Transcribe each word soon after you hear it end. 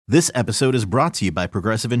This episode is brought to you by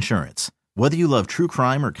Progressive Insurance. Whether you love true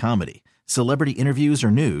crime or comedy, celebrity interviews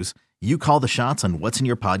or news, you call the shots on what's in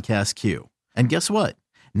your podcast queue. And guess what?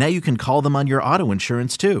 Now you can call them on your auto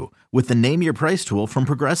insurance too with the Name Your Price tool from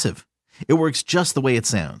Progressive. It works just the way it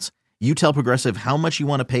sounds. You tell Progressive how much you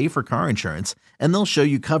want to pay for car insurance, and they'll show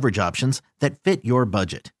you coverage options that fit your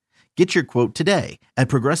budget. Get your quote today at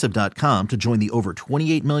Progressive.com to join the over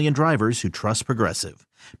 28 million drivers who trust Progressive.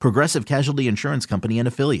 Progressive Casualty Insurance Company and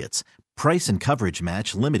Affiliates. Price and coverage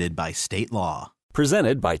match limited by state law.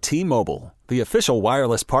 Presented by T-Mobile, the official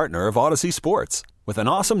wireless partner of Odyssey Sports. With an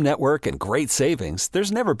awesome network and great savings,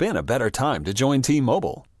 there's never been a better time to join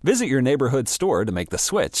T-Mobile. Visit your neighborhood store to make the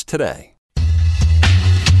switch today.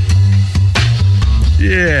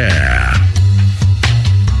 Yeah,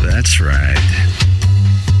 that's right.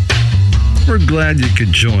 We're glad you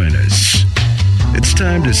could join us. It's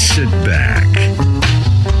time to sit back,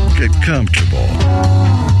 get comfortable,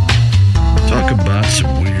 talk about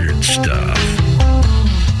some weird stuff,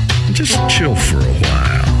 and just chill for a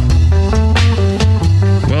while.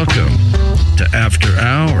 Welcome to After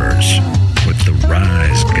Hours with the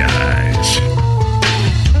Rise Guys.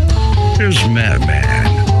 Here's Mattman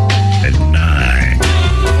and Nine.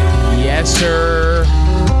 Yes, sir.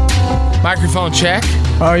 Microphone check.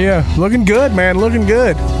 Oh, yeah. Looking good, man. Looking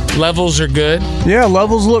good. Levels are good. Yeah,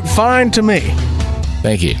 levels look fine to me.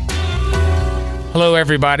 Thank you. Hello,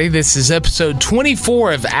 everybody. This is episode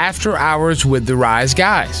 24 of After Hours with the Rise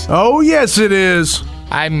Guys. Oh, yes, it is.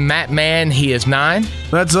 I'm Mattman. He is Nine.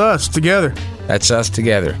 That's us together. That's us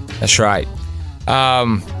together. That's right.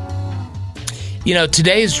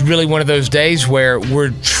 Today is really one of those days where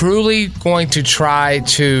we're truly going to try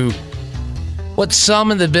to what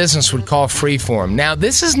some in the business would call freeform. Now,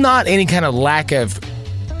 this is not any kind of lack of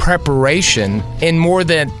preparation, and more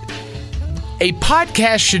than a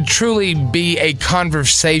podcast should truly be a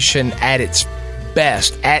conversation at its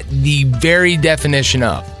best, at the very definition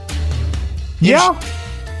of. Yeah.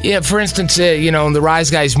 Yeah, for instance, on the Rise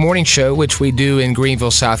Guys morning show, which we do in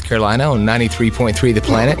Greenville, South Carolina on 93.3 The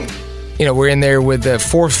Planet, we're in there with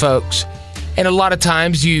four folks, and a lot of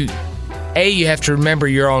times you have to remember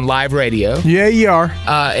you're on live radio. Yeah, you are.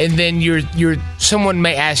 And then someone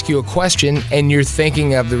may ask you a question, and you're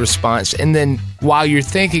thinking of the response. And then while you're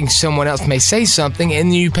thinking, someone else may say something,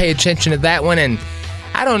 and you pay attention to that one. And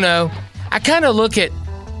I don't know. I kind of look at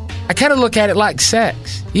it like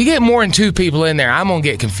sex. You get more than two people in there, I'm gonna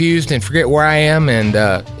get confused and forget where I am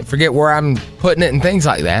and forget where I'm putting it and things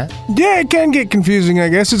like that. Yeah, it can get confusing, I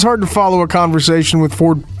guess. It's hard to follow a conversation with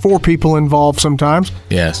four people involved sometimes.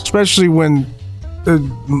 Yes. Especially when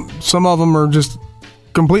some of them are just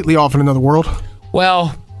completely off in another world.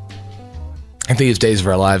 Well, I think it's days of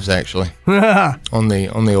our lives, actually. on the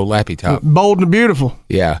old lappy top. Bold and beautiful.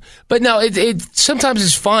 Yeah. But no, it sometimes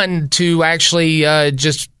it's fun to actually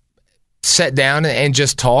just sit down and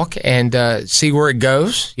just talk and see where it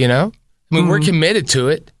goes, I mean, we're committed to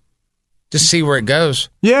it. Just see where it goes.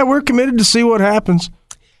 Yeah, we're committed to see what happens.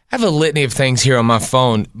 I have a litany of things here on my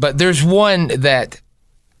phone, but there's one that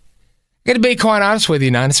I got to be quite honest with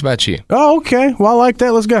you, Nine. It's about you. Oh, okay. Well, I like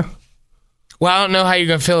that. Let's go. Well, I don't know how you're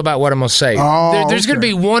going to feel about what I'm going to say. There's going to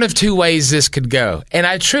be one of two ways this could go. And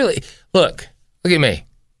I truly... Look at me.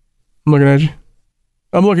 I'm looking at you.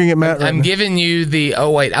 I'm looking at Matt I'm giving you the...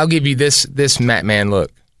 Oh, wait. I'll give you this Mattman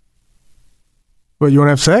look. What, you want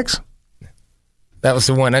to have sex? That was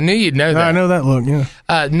the one. I knew you'd know that. I know that look, yeah.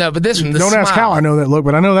 No, but this one, the Don't smile. Ask how I know that look,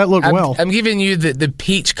 but I know that look well. I'm giving you the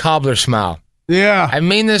peach cobbler smile. Yeah. I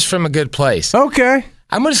mean this from a good place. Okay.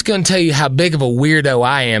 I'm just going to tell you how big of a weirdo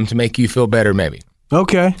I am to make you feel better, maybe.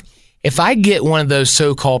 Okay. If I get one of those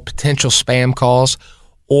so-called potential spam calls,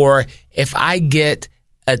 or if I get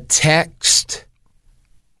a text,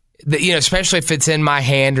 that, especially if it's in my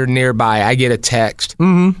hand or nearby, I get a text.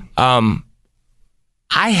 Mm-hmm.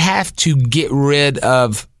 I have to get rid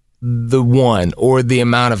of the one or the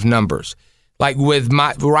amount of numbers. Like with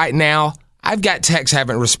right now, I've got texts I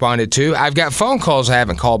haven't responded to. I've got phone calls I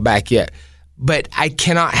haven't called back yet. But I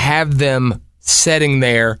cannot have them sitting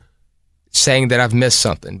there saying that I've missed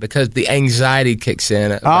something because the anxiety kicks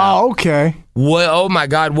in. Okay. Oh, my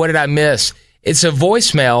God, what did I miss? It's a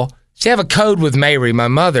voicemail. See, I have a code with Mary, my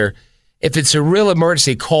mother. If it's a real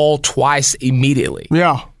emergency, call twice immediately.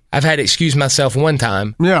 Yeah. I've had to excuse myself one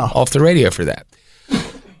time off the radio for that.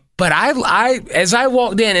 But as I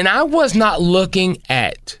walked in, and I was not looking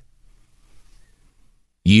at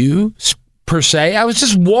you per se. I was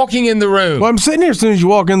just walking in the room. Well, I'm sitting here as soon as you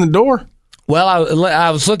walk in the door. Well, I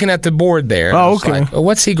was looking at the board there. Oh, okay. Like,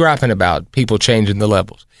 what's he griping about? People changing the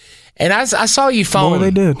levels. And I saw you phone. Boy,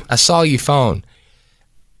 they did. I saw you phone.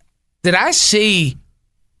 Did I see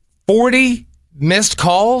 40 missed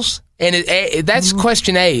calls? And that's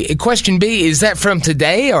question A. Question B, is that from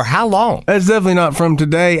today or how long? That's definitely not from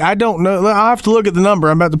today. I don't know. I'll have to look at the number.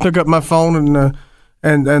 I'm about to pick up my phone and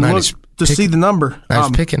look to see the number.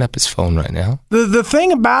 He's picking up his phone right now. The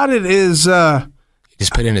thing about it is, he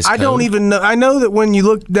just put in his code. I don't even know. I know that when you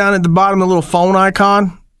look down at the bottom, the little phone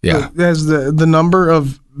icon, it has the number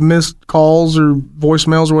of missed calls or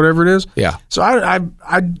voicemails or whatever it is. Yeah. So I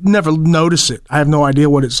never notice it. I have no idea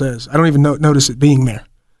what it says. I don't even notice it being there.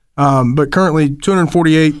 But currently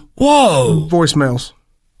 248 voicemails.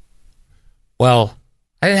 Well,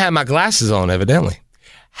 I didn't have my glasses on, evidently.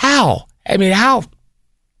 How? I mean, how?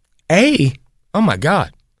 Oh my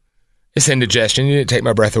God. It's indigestion. You didn't take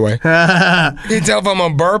my breath away. You can tell if I'm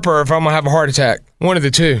going to burp or if I'm going to have a heart attack. One of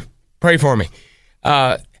the two. Pray for me.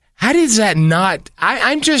 How does that not?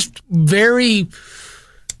 I'm just very.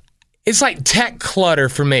 It's like tech clutter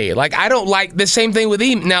for me. Like, I don't like the same thing with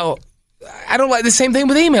email. Now, I don't like the same thing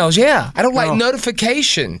with emails. Yeah. I don't like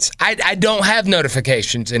notifications. I don't have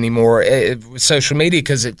notifications anymore with social media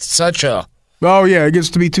because it's such a. Oh, yeah. It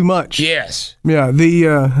gets to be too much. Yes. Yeah.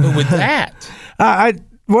 But with that.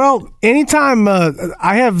 Well, anytime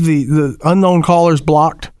I have the unknown callers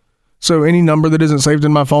blocked, so any number that isn't saved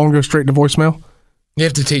in my phone goes straight to voicemail. You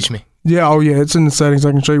have to teach me. Yeah, oh yeah, it's in the settings.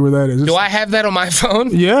 I can show you where that is. Do I have that on my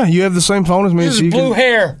phone? Yeah, you have the same phone as me. This is blue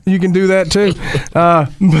hair. You can do that too.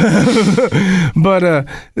 But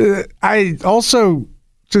I also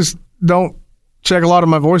just don't check a lot of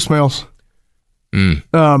my voicemails. And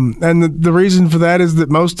the reason for that is that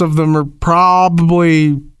most of them are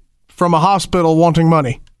probably from a hospital wanting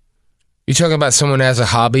money. You talking about someone who has a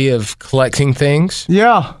hobby of collecting things?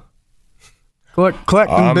 Yeah.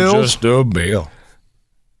 Collecting bills. I'm just a bill.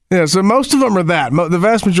 Yeah, so most of them are that. The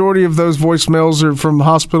vast majority of those voicemails are from the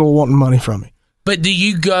hospital wanting money from me. But do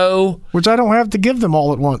you go... Which I don't have to give them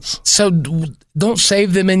all at once. So don't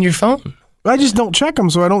save them in your phone. I just don't check them,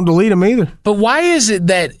 so I don't delete them either. But why is it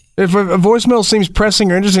that... If a voicemail seems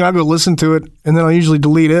pressing or interesting, I'll go listen to it, and then I'll usually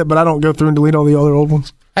delete it, but I don't go through and delete all the other old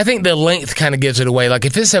ones. I think the length kind of gives it away. Like,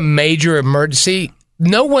 if it's a major emergency...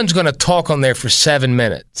 No one's going to talk on there for 7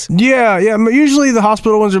 minutes. Yeah. Usually the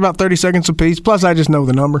hospital ones are about 30 seconds apiece. Plus, I just know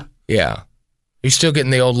the number. Yeah. You still getting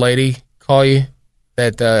the old lady call you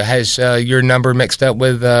that has your number mixed up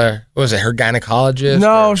with, what was it, her gynecologist?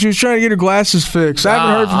 No, she was trying to get her glasses fixed. I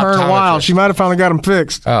haven't heard from her in a while. She might have finally got them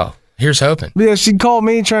fixed. Oh, here's hoping. Yeah, she called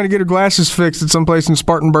me trying to get her glasses fixed at some place in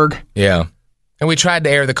Spartanburg. Yeah. And we tried to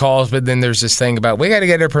air the calls, but then there's this thing about, we got to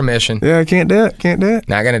get her permission. Yeah, I can't do it.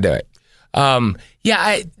 Not going to do it.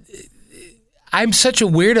 Yeah, I'm such a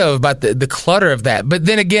weirdo about the clutter of that. But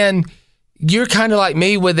then again, you're kind of like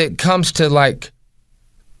me when it comes to like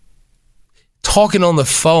talking on the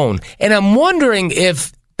phone. And I'm wondering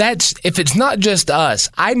if it's not just us.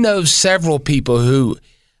 I know several people who,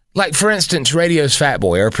 like for instance, Radio's Fat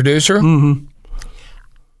Boy, our producer. Mm-hmm.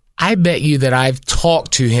 I bet you that I've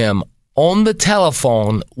talked to him on the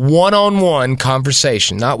telephone, one-on-one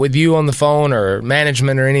conversation, not with you on the phone or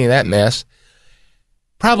management or any of that mess,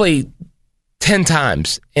 probably 10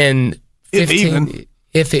 times in 15.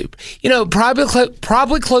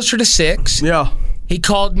 Probably closer to 6. Yeah. He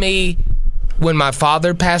called me when my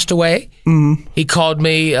father passed away. Mm-hmm. He called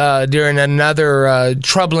me during another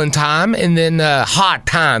troubling time, and then hard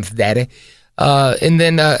times, Daddy. And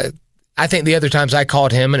then I think the other times I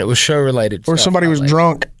called him, and it was show-related. Or somebody was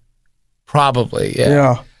drunk. Probably,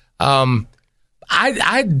 yeah.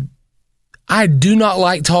 I do not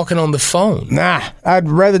like talking on the phone. Nah, I'd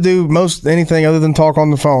rather do most anything other than talk on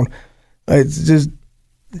the phone. It's just,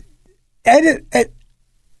 I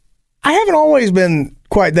haven't always been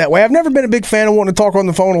quite that way. I've never been a big fan of wanting to talk on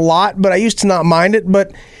the phone a lot, but I used to not mind it.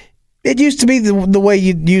 But it used to be the way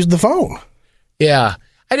you use the phone. Yeah,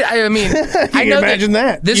 I mean, I know imagine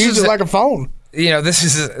that. This use it like a phone. This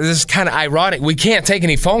is kind of ironic. We can't take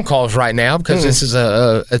any phone calls right now because this is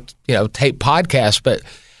a taped podcast. But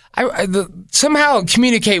somehow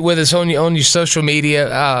communicate with us on your social media.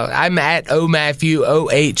 I'm at Omatthew,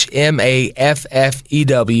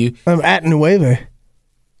 OHMAFFEW. I'm at Nueve.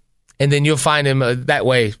 And then you'll find him that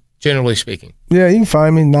way, generally speaking. Yeah, you can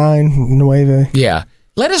find me 9 Nueve. Yeah.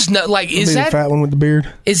 Let us know. Like, is that the fat one with the beard?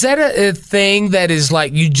 Is that a thing that is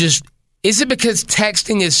like you just? Is it because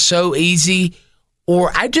texting is so easy,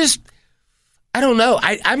 or I don't know.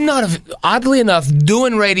 I'm not, oddly enough,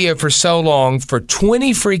 doing radio for so long, for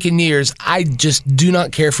 20 freaking years, I just do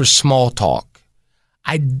not care for small talk.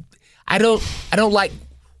 I don't like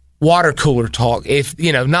water cooler talk. If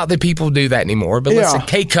not that people do that anymore, but let's say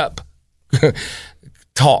K-cup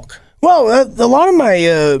talk. Well, a lot of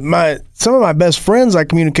some of my best friends I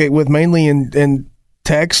communicate with mainly in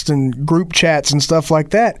text and group chats and stuff like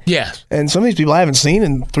that. Yeah. And some of these people I haven't seen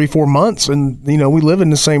in 3-4 months, and we live in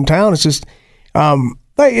the same town. It's just, man,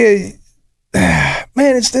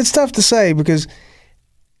 it's tough to say because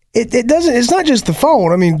it doesn't. It's not just the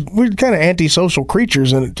phone. I mean, we're kind of antisocial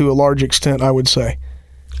creatures in it to a large extent, I would say.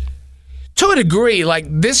 To a degree, like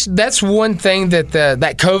that's one thing that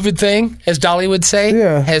that COVID thing, as Dolly would say,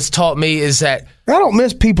 has taught me is that I don't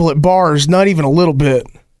miss people at bars, not even a little bit.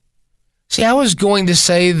 See, I was going to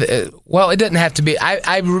say that, well, it doesn't have to be.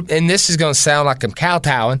 And this is going to sound like I'm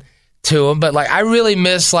kowtowing to them, but like I really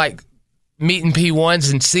miss like meeting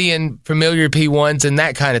P1s and seeing familiar P1s and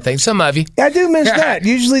that kind of thing. Some of you. I do miss that.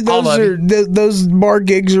 Usually those bar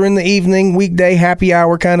gigs are in the evening, weekday happy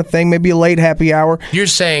hour kind of thing, maybe a late happy hour. You're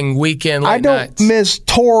saying weekend, late nights. I don't miss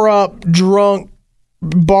tore up, drunk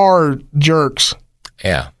bar jerks.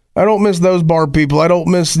 Yeah. I don't miss those bar people. I don't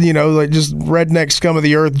miss, like just redneck scum of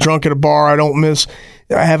the earth drunk at a bar. I don't miss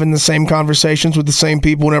having the same conversations with the same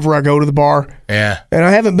people whenever I go to the bar. Yeah. And I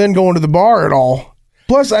haven't been going to the bar at all.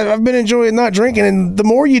 Plus, I've been enjoying not drinking, and the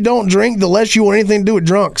more you don't drink, the less you want anything to do with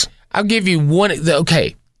drunks. I'll give you one.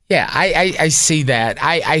 Okay. Yeah, I see that.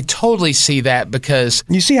 I totally see that because...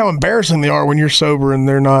 You see how embarrassing they are when you're sober and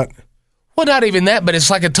they're not. Well, not even that, but it's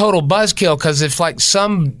like a total buzzkill because if like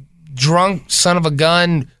some drunk son of a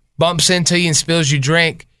gun bumps into you and spills you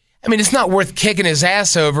drink, I mean, it's not worth kicking his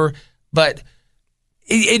ass over, but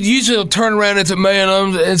it usually will turn around and it's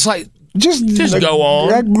it's like... Just go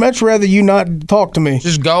on. I'd much rather you not talk to me.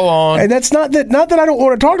 Just go on. And that's not that I don't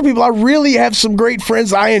want to talk to people. I really have some great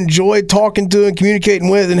friends I enjoy talking to and communicating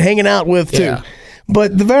with and hanging out with too. Yeah.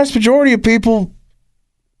 But the vast majority of people,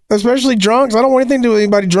 especially drunks, I don't want anything to do with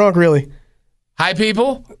anybody drunk really. Hi,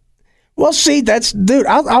 people? Well, see,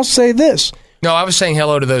 I'll say this. No, I was saying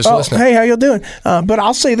hello to those listening. Hey, how you doing? But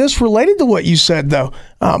I'll say this related to what you said though.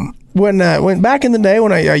 When back in the day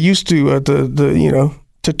when I used to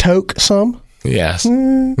to toke some. Yes.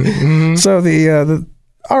 Mm-hmm. So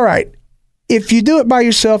all right. If you do it by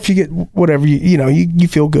yourself, you get whatever you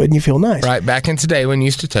feel good and you feel nice. Right. Back in today when you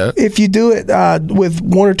used to toke. If you do it with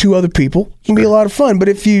one or two other people, it can be a lot of fun. But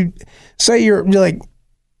if you say you're like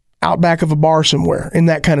out back of a bar somewhere in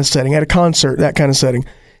that kind of setting, at a concert, that kind of setting,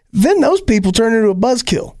 then those people turn into a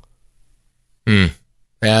buzzkill. Yeah.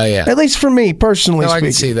 At least for me personally speaking. I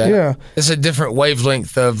can see that. Yeah. It's a different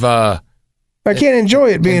wavelength of I can't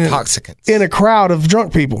enjoy it being intoxicants in a crowd of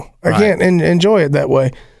drunk people. I can't enjoy it that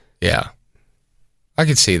way. Yeah. I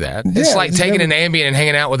could see that. It's like taking an Ambien and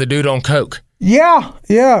hanging out with a dude on coke. Yeah.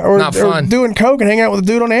 Or, not fun. Or doing coke and hanging out with a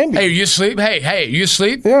dude on Ambien. Hey, you asleep? Hey, you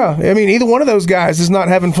asleep? Yeah. I mean, either one of those guys is not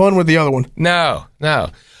having fun with the other one. No.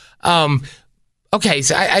 Okay,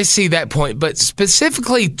 so I see that point. But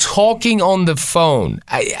specifically talking on the phone,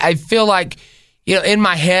 I feel like, in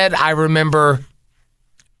my head, I remember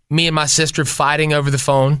me and my sister fighting over the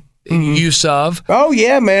phone, use of. Oh,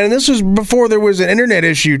 yeah, man. And this was before there was an internet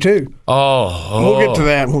issue, too. Oh. We'll get to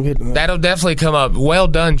that. That'll definitely come up. Well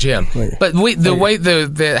done, Jim. But way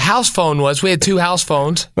the house phone was, we had 2 house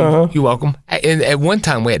phones. Uh-huh. You're welcome. And at one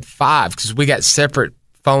time, we had 5 because we got separate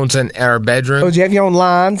phones in our bedroom. Oh, did you have your own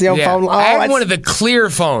lines? Your own phone? I had one of the clear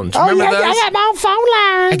phones. Remember those? I got my own phone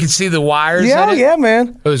line. I could see the wires in it. Yeah,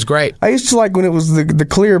 man. It was great. I used to like when it was the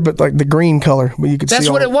clear, but like the green color. But you could That's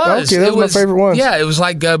see what it was. Okay, that was my favorite one. Yeah, it was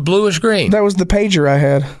like bluish green. That was the pager I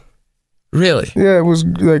had. Really? Yeah, it was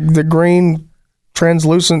like the green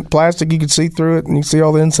translucent plastic. You could see through it and you could see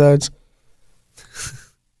all the insides.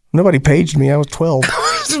 Nobody paged me. I was 12.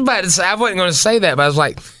 I was about to say, I wasn't going to say that, but I was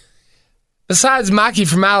like, besides Mikey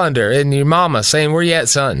from Islander and your mama saying, where you at,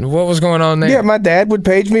 son? What was going on there? Yeah, my dad would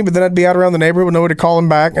page me, but then I'd be out around the neighborhood with nobody to call him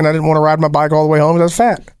back, and I didn't want to ride my bike all the way home because I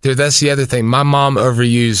was fat. Dude, that's the other thing. My mom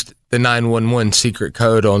overused the 911 secret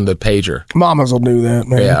code on the pager. Mamas will do that,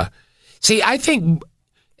 man. Yeah. See, I think,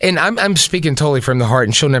 and I'm speaking totally from the heart,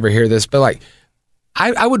 and she'll never hear this, but like,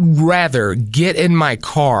 I would rather get in my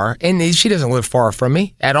car, and she doesn't live far from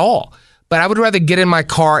me at all, but I would rather get in my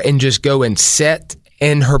car and just go and sit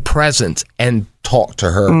in her presence and talk to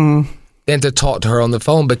her than to talk to her on the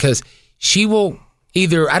phone, because she will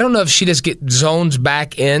either, I don't know if she just get zones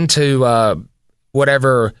back into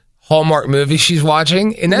whatever Hallmark movie she's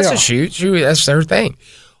watching, and that's a shoot. That's her thing.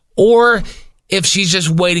 Or if she's just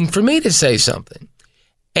waiting for me to say something.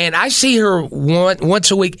 And I see her once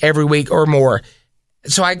a week, every week or more.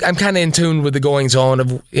 So I'm kind of in tune with the goings on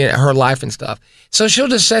of her life and stuff. So she'll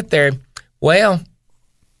just sit there. Well,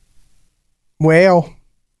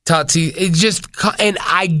 Tati, it just, and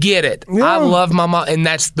I get it. Yeah. I love my mom, and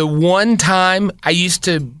that's the one time I used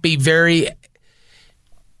to be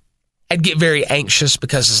I'd get very anxious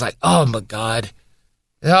because it's like, oh my God,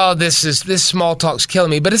 oh, this small talk's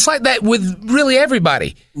killing me. But it's like that with really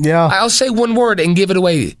everybody. Yeah. I'll say one word and give it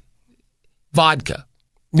away. Vodka.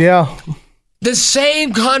 Yeah. The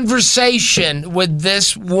same conversation with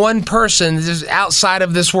this one person is outside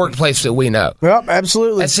of this workplace that we know. Yep,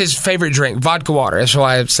 absolutely. That's his favorite drink, vodka water. That's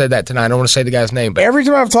why I said that tonight. I don't want to say the guy's name. But every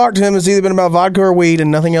time I've talked to him, it's either been about vodka or weed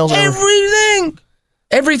and nothing else.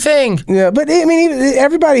 Everything. Yeah, but I mean,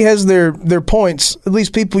 everybody has their points. At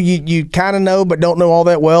least people you kind of know but don't know all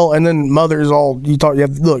that well. And then mothers all you talk. You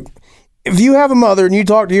have, look, if you have a mother and you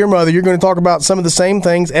talk to your mother, you're going to talk about some of the same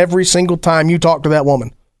things every single time you talk to that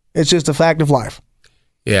woman. It's just a fact of life.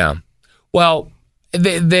 Yeah. Well,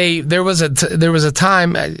 there was a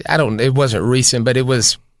time, it wasn't recent, but it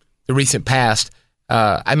was the recent past.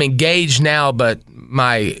 I'm engaged now, but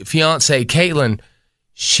my fiance, Caitlin,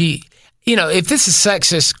 she, if this is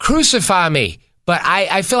sexist, crucify me. But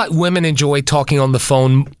I feel like women enjoy talking on the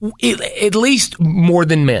phone at least more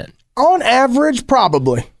than men. On average,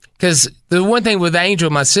 probably. Because the one thing with Angel,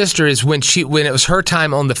 my sister, is when it was her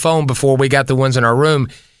time on the phone before we got the ones in our room,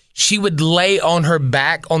 she would lay on her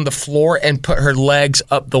back on the floor and put her legs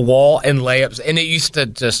up the wall and lay up. And it used to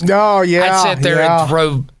just... Oh, yeah. I'd sit there and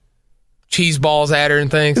throw cheese balls at her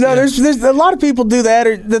and things. No, there's a lot of people do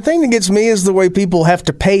that. The thing that gets me is the way people have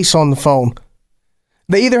to pace on the phone.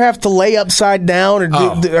 They either have to lay upside down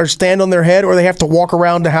or stand on their head, or they have to walk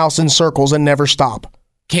around the house in circles and never stop.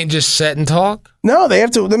 Can't just sit and talk? No, they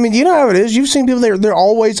have to. I mean, you know how it is. You've seen people, they're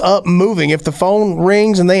always up moving. If the phone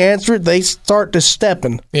rings and they answer it, they start to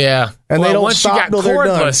stepping. Yeah. And they don't once stop till they're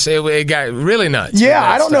done. It got really nuts. Yeah,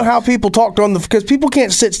 I don't know how people talked on because people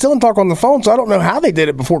can't sit still and talk on the phone, so I don't know how they did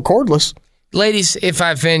it before cordless. Ladies, if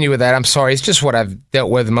I offend you with that, I'm sorry. It's just what I've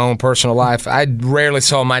dealt with in my own personal life. I rarely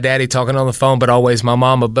saw my daddy talking on the phone, but always my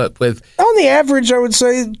mama. But with... On the average, I would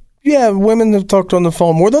say, yeah, women have talked on the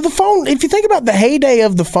phone more. Though the phone, if you think about the heyday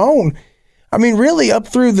of the phone... I mean, really, up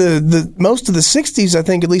through the most of the 60s, I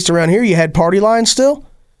think, at least around here, you had party lines still.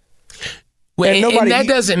 Well, and that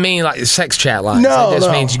doesn't mean like sex chat lines. No, it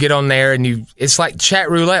just means you get on there and it's like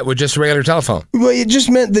chat roulette with just a regular telephone. Well, it just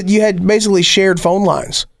meant that you had basically shared phone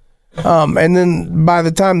lines. And then by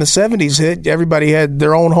the time the 70s hit, everybody had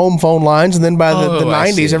their own home phone lines. And then by the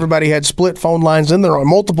 90s, everybody had split phone lines in their own,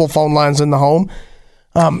 multiple phone lines in the home.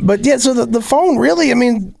 But yeah, so the phone really, I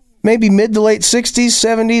mean... Maybe mid to late 60s,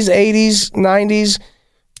 70s, 80s, 90s,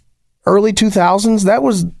 early 2000s. That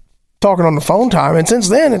was talking on the phone time. And since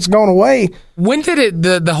then, it's gone away. When did it,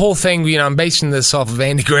 the whole thing, I'm basing this off of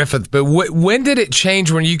Andy Griffith, but when did it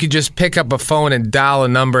change when you could just pick up a phone and dial a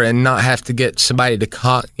number and not have to get somebody to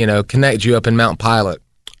connect you up in Mount Pilot?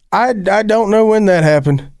 I don't know when that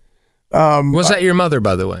happened. Was that your mother,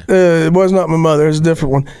 by the way? It was not my mother. It was a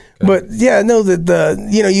different one. Okay. But yeah, I know that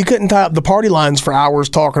you couldn't tie up the party lines for hours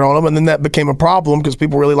talking on them, and then that became a problem because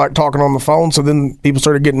people really liked talking on the phone. So then people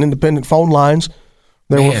started getting independent phone lines.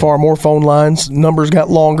 There were far more phone lines. Numbers got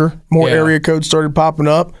longer. More area codes started popping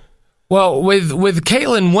up. Well, with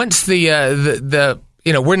Caitlin, once the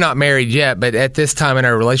we're not married yet, but at this time in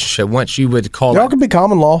our relationship, once you would call y'all could be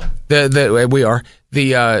common law. We are.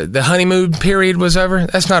 The honeymoon period was over.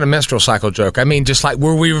 That's not a menstrual cycle joke. I mean, just like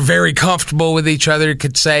where we were very comfortable with each other,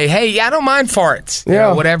 could say, "Hey, I don't mind farts,"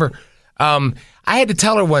 whatever. I had to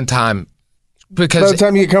tell her one time because by the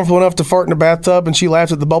time you get comfortable enough to fart in the bathtub, and she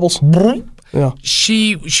laughs at the bubbles. Yeah,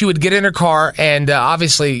 she would get in her car, and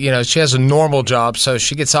obviously, she has a normal job, so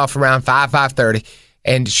she gets off around 5:30,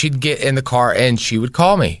 and she'd get in the car, and she would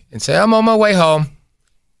call me and say, "I'm on my way home."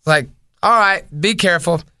 Like, all right, be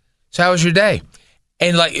careful. So, how was your day?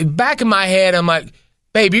 And like back in my head, I'm like,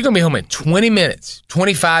 babe, you're going to be home in 20 minutes,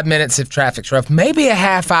 25 minutes if traffic's rough, maybe a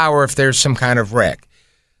half hour if there's some kind of wreck.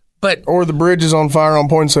 Or the bridge is on fire on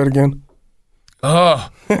Poinsett again. Oh.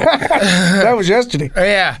 That was yesterday.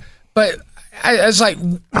 Yeah. But I was like,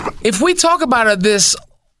 if we talk about this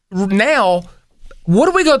now, what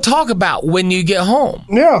are we going to talk about when you get home?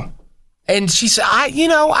 Yeah. And she said, I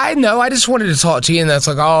know. I just wanted to talk to you. And that's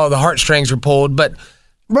like, oh, the heartstrings were pulled. But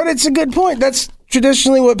it's a good point. That's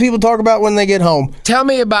traditionally what people talk about when they get home. Tell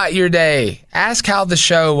me about your day. Ask how the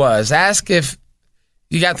show was. Ask if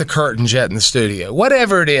you got the curtains yet in the studio.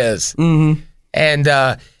 Whatever it is. Mm-hmm. And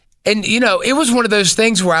it was one of those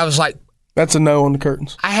things where I was like, that's a no on the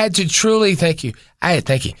curtains. I had to truly, thank you. I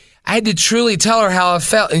had to truly tell her how I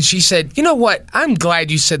felt. And she said, you know what? I'm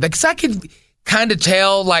glad you said that because I could kind of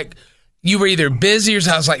tell like you were either busy or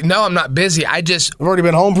so. I was like, no, I'm not busy. I've already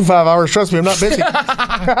been home for 5 hours. Trust me, I'm not busy.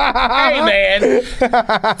 Hey, man.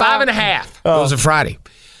 5.5. It was a Friday.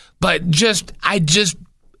 But I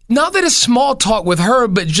not that it's small talk with her,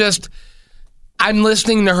 but just I'm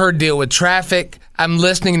listening to her deal with traffic. I'm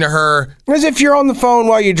listening to her. As if you're on the phone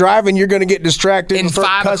while you're driving, you're going to get distracted and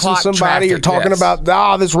start cussing somebody. You're talking about,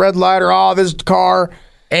 this red light or, this car.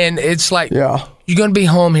 And it's like, you're going to be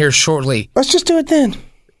home here shortly. Let's just do it then.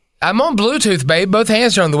 I'm on Bluetooth, babe. Both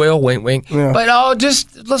hands are on the wheel. Wink, wink. Yeah. But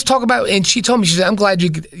let's talk about. And she told me, she said, "I'm glad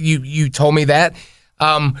you told me that."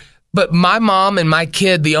 But my mom and my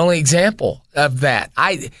kid, the only example of that.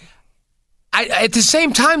 I at the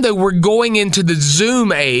same time, though, we're going into the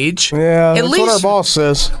Zoom age. Yeah, that's what our boss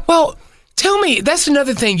says. Well, tell me, that's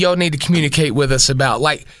another thing y'all need to communicate with us about.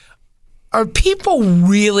 Like, are people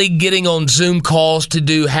really getting on Zoom calls to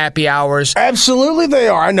do happy hours? Absolutely, they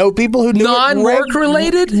are. I know people who do non-work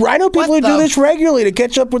related. I know people who do this regularly to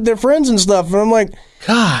catch up with their friends and stuff. And I'm like,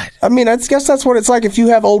 God. I mean, I guess that's what it's like if you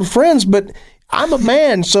have old friends. But I'm a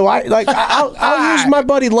man, so I'll use my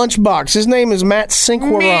buddy Lunchbox. His name is Matt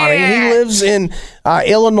Sinkwarani. He lives in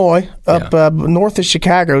Illinois, up north of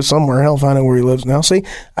Chicago somewhere. Hell if I know where he lives now. See,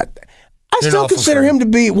 I still consider him to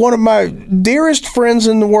be one of my dearest friends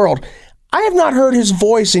in the world. I have not heard his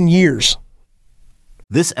voice in years.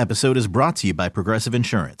 This episode is brought to you by Progressive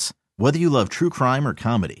Insurance. Whether you love true crime or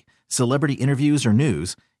comedy, celebrity interviews or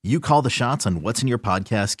news, you call the shots on what's in your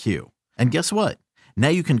podcast queue. And guess what? Now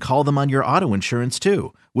you can call them on your auto insurance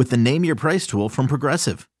too with the Name Your Price tool from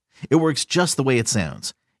Progressive. It works just the way it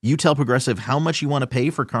sounds. You tell Progressive how much you want to pay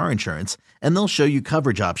for car insurance, and they'll show you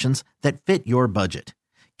coverage options that fit your budget.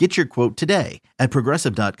 Get your quote today at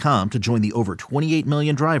Progressive.com to join the over 28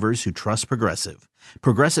 million drivers who trust Progressive.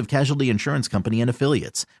 Progressive Casualty Insurance Company and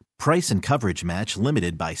Affiliates. Price and coverage match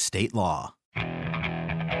limited by state law.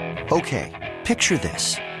 Okay, picture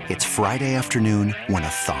this. It's Friday afternoon when a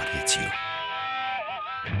thought hits you.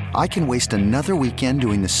 I can waste another weekend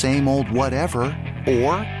doing the same old whatever,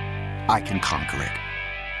 or I can conquer it.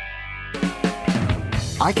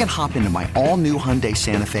 I can hop into my all-new Hyundai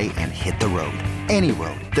Santa Fe and hit the road. Any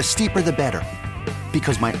road. The steeper, the better.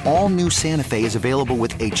 Because my all-new Santa Fe is available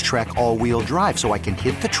with H-Track all-wheel drive, so I can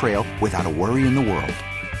hit the trail without a worry in the world.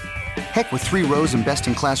 Heck, with 3 rows and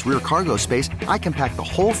best-in-class rear cargo space, I can pack the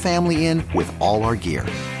whole family in with all our gear.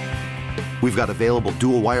 We've got available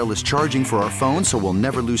dual wireless charging for our phones, so we'll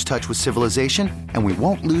never lose touch with civilization, and we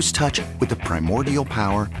won't lose touch with the primordial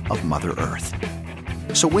power of Mother Earth.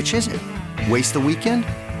 So which is it? Waste the weekend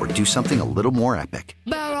or do something a little more epic?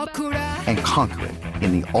 And conquer it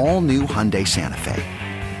in the all-new Hyundai Santa Fe.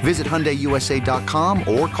 Visit HyundaiUSA.com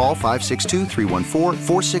or call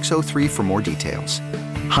 562-314-4603 for more details.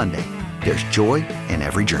 Hyundai, there's joy in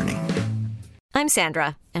every journey. I'm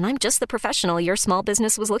Sandra, and I'm just the professional your small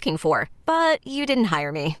business was looking for. But you didn't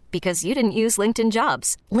hire me because you didn't use LinkedIn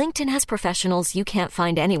Jobs. LinkedIn has professionals you can't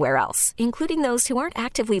find anywhere else, including those who aren't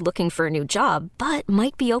actively looking for a new job, but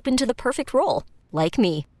might be open to the perfect role, like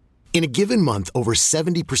me. In a given month, over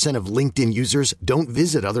 70% of LinkedIn users don't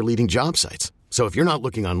visit other leading job sites. So if you're not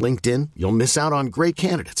looking on LinkedIn, you'll miss out on great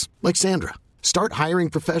candidates like Sandra. Start hiring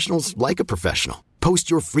professionals like a professional. Post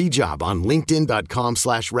your free job on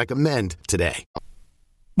linkedin.com/recommend today.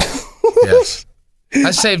 Yes.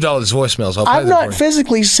 I saved all his voicemails. I've not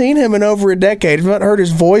physically seen him in over a decade. I've not heard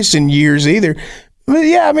his voice in years either. But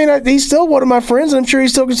yeah, I mean, he's still one of my friends, and I'm sure he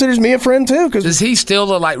still considers me a friend too. Does he still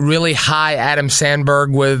look like really high Adam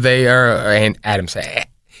Sandberg with real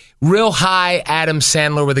high Adam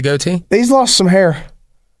Sandler with a goatee? He's lost some hair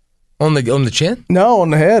on the chin. No,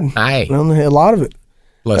 on the head. Aye. On the head, a lot of it.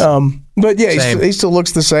 But yeah, he still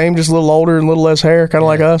looks the same, just a little older and a little less hair, kind of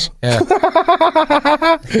like us. Yeah.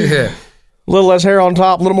 A little less hair on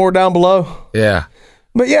top, a little more down below. Yeah.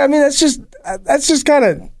 But yeah, I mean, that's just kind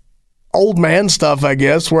of old man stuff, I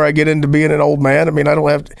guess, where I get into being an old man. I mean, I don't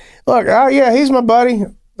have to look. Oh yeah, he's my buddy.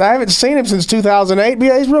 I haven't seen him since 2008. But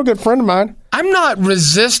yeah, he's a real good friend of mine. I'm not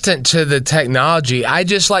resistant to the technology. I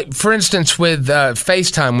just like, for instance, with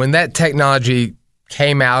FaceTime, when that technology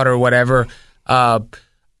came out or whatever, I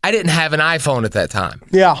didn't have an iPhone at that time.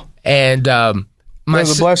 Yeah. And it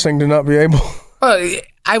was a blessing to not be able. Well,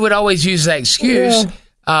 I would always use that excuse. Yeah.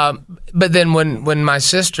 But then when my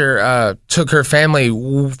sister took her family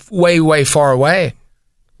way, way far away,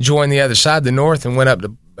 joined the other side, the north, and went up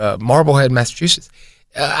to Marblehead, Massachusetts.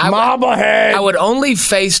 Marblehead! I would only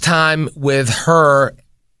FaceTime with her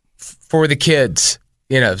for the kids,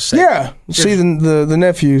 you know. See the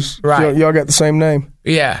nephews. Right. Y'all got the same name.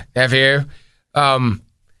 Yeah, nephew. But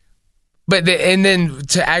then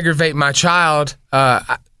to aggravate my child,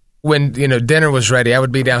 when dinner was ready, I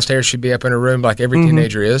would be downstairs. She'd be up in her room like every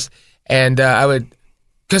teenager is, and I would,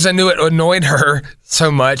 because I knew it annoyed her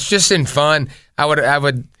so much, just in fun. I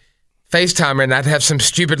would FaceTime her, and I'd have some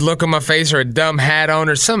stupid look on my face or a dumb hat on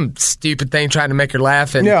or some stupid thing trying to make her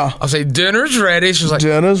laugh. And I'll say, dinner's ready. She's like,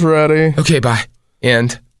 dinner's ready. Okay, bye.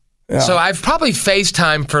 End. Yeah. So I've probably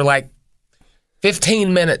FaceTime for like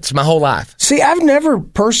 15 minutes my whole life. See, I've never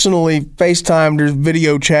personally FaceTimed or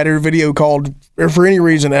video chatted or video called or for any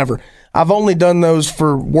reason ever. I've only done those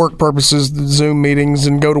for work purposes, the Zoom meetings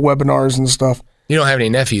and go to webinars and stuff. You don't have any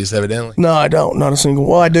nephews, evidently. No, I don't. Not a single.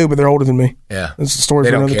 Well, I do, but they're older than me. Yeah. That's the story they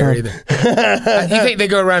for don't another care time. Either. You think they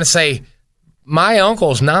go around and say, my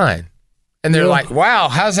uncle's 9. And they're like, wow,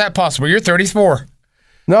 how's that possible? You're 34.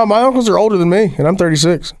 No, my uncles are older than me, and I'm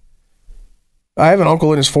 36. I have an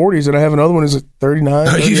uncle in his 40s, and I have another one who's at 39,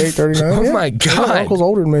 38, 39. Oh, my God. My uncle's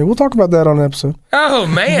older than me. We'll talk about that on an episode. Oh,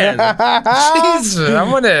 man. Jeez, I'm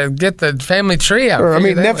going to get the family tree out. Or, I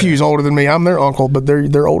mean, nephew's older than me. I'm their uncle, but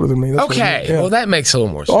they're older than me. That's okay. Well, that makes a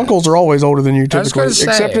little more sense. Uncles are always older than you, typically. I was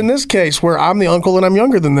gonna say. Except in this case, where I'm the uncle and I'm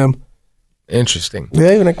younger than them. Interesting.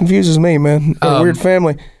 Yeah, even it confuses me, man. A weird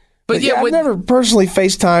family. But yeah, I've never personally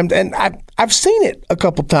FaceTimed, and I've seen it a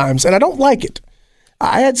couple times, and I don't like it.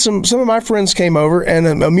 I had some of my friends came over,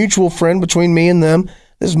 and a mutual friend between me and them.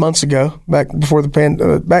 This is months ago, back before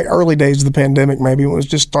back early days of the pandemic, maybe when it was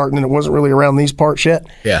just starting, and it wasn't really around these parts yet.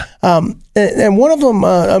 Yeah. And one of them,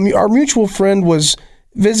 our mutual friend, was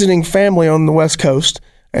visiting family on the West Coast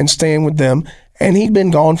and staying with them. And he'd been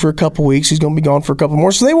gone for a couple weeks. He's going to be gone for a couple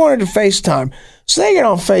more. So they wanted to FaceTime. So they get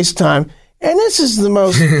on FaceTime. And this is the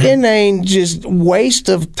most inane, just waste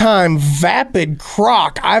of time, vapid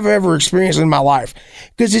crock I've ever experienced in my life.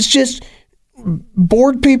 Because it's just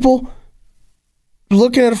bored people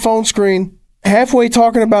looking at a phone screen, halfway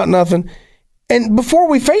talking about nothing. And before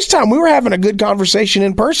we FaceTime, we were having a good conversation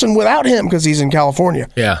in person without him because he's in California.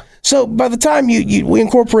 Yeah. So by the time we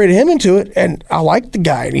incorporated him into it, and I liked the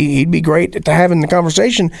guy, he'd be great at having the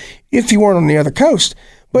conversation if he weren't on the other coast.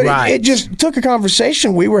 But it just took a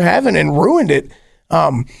conversation we were having and ruined it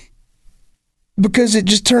because it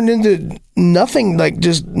just turned into nothing, like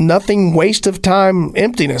just nothing, waste of time,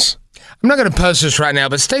 emptiness. I'm not going to post this right now,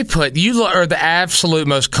 but stay put. You are the absolute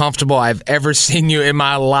most comfortable I've ever seen you in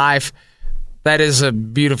my life. That is a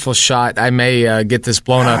beautiful shot. I may get this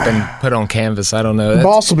blown up and put on canvas. I don't know. The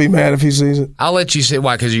boss will be mad if he sees it. I'll let you see.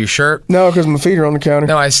 Why? Because of your shirt? No, because my feet are on the counter.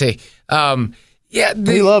 No, I see. Yeah,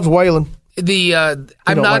 he loves wailing. I'm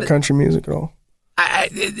not like country music at all.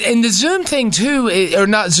 And the Zoom thing too, or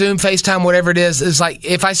not Zoom, FaceTime, whatever it is like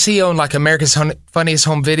if I see on like America's Funniest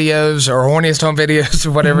Home Videos or Horniest Home Videos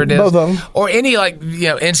or whatever it is, both of them, or any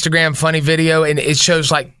Instagram funny video, and it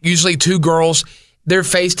shows like usually two girls, they're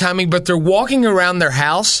FaceTiming, but they're walking around their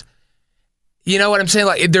house. You know what I'm saying?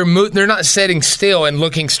 Like they're not sitting still and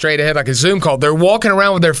looking straight ahead like a Zoom call. They're walking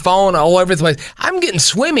around with their phone all over the place. I'm getting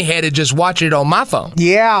swimmy headed just watching it on my phone.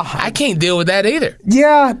 Yeah, I can't deal with that either.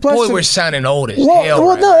 Yeah, boy, we're sounding old as hell.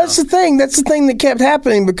 Well, no, that's the thing. That's the thing that kept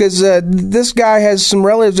happening because this guy has some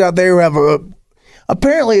relatives out there who have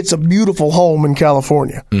apparently it's a beautiful home in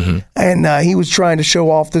California, and he was trying to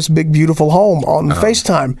show off this big beautiful home on the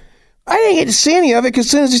FaceTime. I didn't get to see any of it because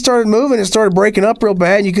as soon as he started moving, it started breaking up real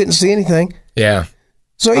bad. And you couldn't see anything. Yeah.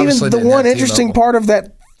 So obviously even the one interesting part of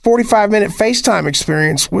that 45-minute FaceTime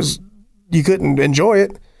experience was you couldn't enjoy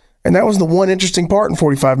it. And that was the one interesting part in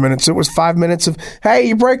 45 minutes. It was 5 minutes of, hey,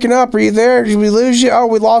 you're breaking up. Are you there? Did we lose you? Oh,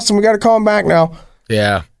 we lost him. We got to call him back now.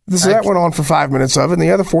 Yeah. So that went on for 5 minutes of it. And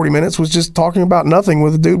the other 40 minutes was just talking about nothing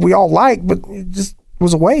with a dude we all like, but it just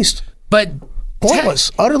was a waste. But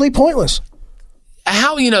pointless. Utterly pointless.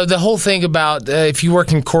 How, the whole thing about if you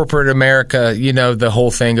work in corporate America, the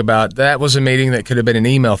whole thing about that was a meeting that could have been an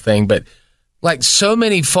email thing. But like so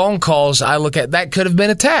many phone calls I look at, that could have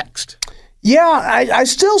been a text. Yeah, I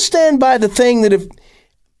still stand by the thing that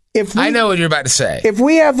if we, I know what you're about to say. If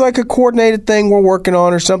we have like a coordinated thing we're working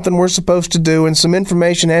on or something we're supposed to do and some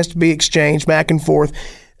information has to be exchanged back and forth,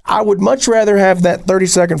 I would much rather have that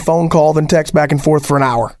 30-second phone call than text back and forth for an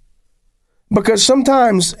hour. Because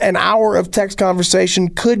sometimes an hour of text conversation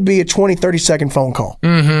could be a 20, 30-second phone call.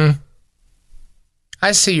 Mm-hmm.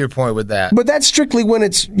 I see your point with that. But that's strictly when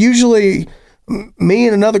it's usually me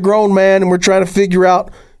and another grown man and we're trying to figure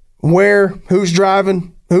out who's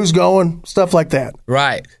driving, who's going, stuff like that.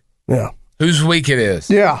 Right. Yeah. Whose week it is.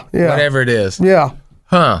 Yeah. Whatever it is. Yeah.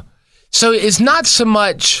 Huh. So it's not so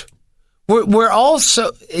much... We're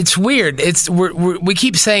also... It's weird. We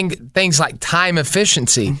keep saying things like time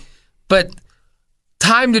efficiency, but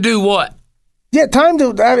time to do what? Yeah, time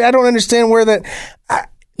to... I don't understand where that...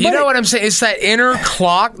 You know what I'm saying? It's that inner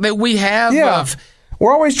clock that we have. Yeah.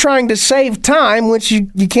 We're always trying to save time, which you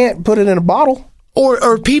can't put it in a bottle.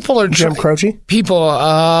 Or people are... Jim Croce. People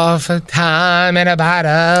of time in a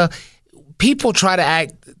bottle. People try to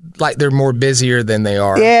act like they're more busier than they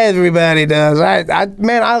are. Yeah, everybody does.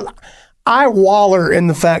 I waller in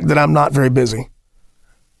the fact that I'm not very busy.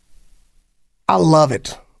 I love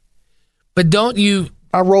it. But don't you...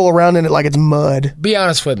 I roll around in it like it's mud. Be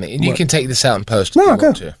honest with me. And you can take this out in post if No, you okay.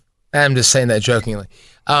 want to. I'm just saying that jokingly.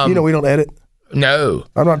 We don't edit. No.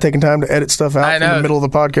 I'm not taking time to edit stuff out in the middle of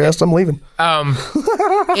the podcast. I'm leaving. Hurry,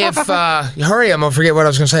 I'm going to forget what I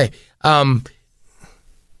was going to say.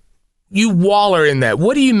 You waller in that.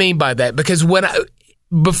 What do you mean by that? Because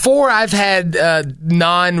before I've had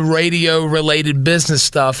non-radio related business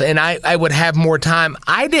stuff and I would have more time,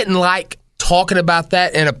 I didn't like talking about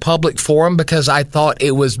that in a public forum because I thought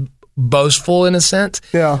it was boastful in a sense.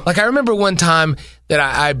 Yeah. Like I remember one time that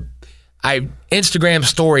I Instagram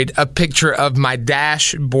storied a picture of my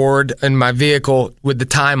dashboard in my vehicle with the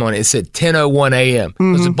time on it. It said 10:01 a.m.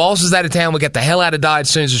 Because the boss is out of town. We got the hell out of Dodge as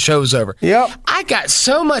soon as the show was over. Yep. I got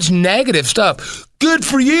so much negative stuff. Good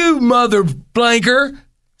for you, mother blanker.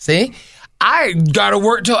 See? I got to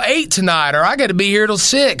work till 8 tonight, or I got to be here till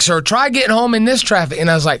 6, or try getting home in this traffic. And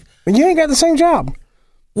I was like, you ain't got the same job.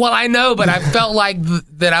 well, I know, but I felt like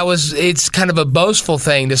it's kind of a boastful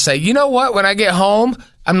thing to say, you know what, when I get home,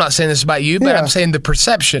 I'm not saying this about you, but I'm saying the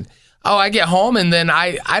perception. Oh, I get home and then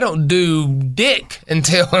I don't do dick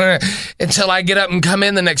until I get up and come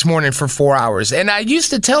in the next morning for 4 hours. And I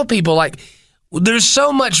used to tell people, like, there's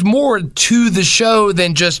so much more to the show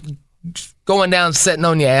than just going down, sitting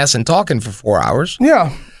on your ass and talking for 4 hours.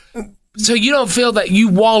 Yeah. So you don't feel that you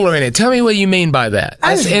waller in it. Tell me what you mean by that.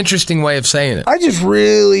 That's an interesting way of saying it. I just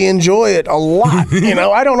really enjoy it a lot.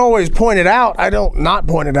 I don't always point it out. I don't not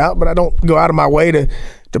point it out, but I don't go out of my way to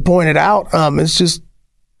point it out. It's just,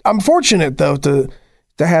 I'm fortunate though to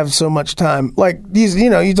have so much time. Like these,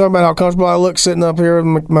 you talk about how comfortable I look sitting up here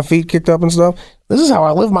with my feet kicked up and stuff. This is how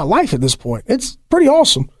I live my life at this point. It's pretty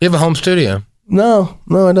awesome. You have a home studio. No,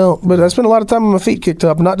 I don't. But I spend a lot of time with my feet kicked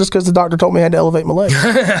up, not just because the doctor told me I had to elevate my legs. No,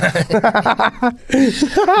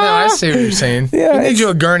 I see what you're saying. Yeah, you need you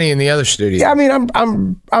a gurney in the other studio. Yeah, I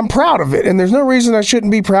mean, I'm proud of it, and there's no reason I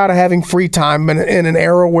shouldn't be proud of having free time in an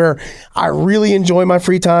era where I really enjoy my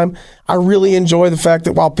free time. I really enjoy the fact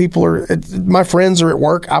that while my friends are at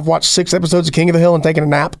work, I've watched 6 episodes of King of the Hill and taken a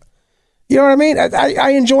nap. You know what I mean?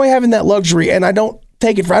 I enjoy having that luxury, and I don't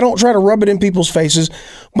take it. I don't try to rub it in people's faces,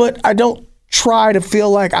 but I don't try to feel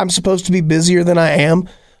like I'm supposed to be busier than I am.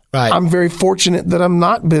 Right. I'm very fortunate that I'm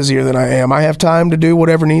not busier than I am. I have time to do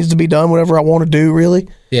whatever needs to be done, whatever I want to do, really.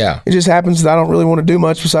 Yeah. It just happens that I don't really want to do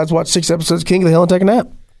much besides watch 6 episodes of King of the Hill and take a nap.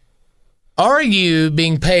 Are you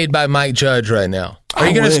being paid by Mike Judge right now? Are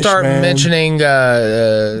you going to start mentioning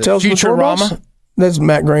Futurama? That's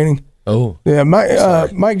Matt Groening. Oh. Yeah,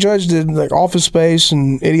 Mike Judge did like Office Space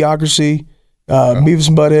and Idiocracy, Beavis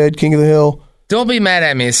and Butthead, King of the Hill. Don't be mad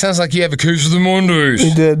at me. It sounds like you have a case of the Mondays.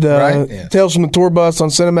 He did right? Yeah. Tales from the Tour Bus on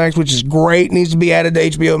Cinemax, which is great. Needs to be added to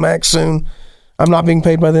HBO Max soon. I'm not being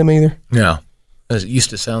paid by them either. No. It used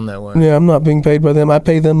to sound that way. Yeah, I'm not being paid by them. I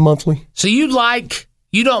pay them monthly. So you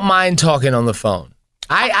don't mind talking on the phone.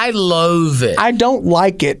 I loathe it. I don't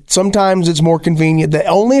like it. Sometimes it's more convenient.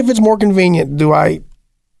 Only if it's more convenient do I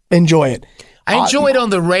enjoy it. I enjoy it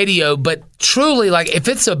on the radio, but truly, like, if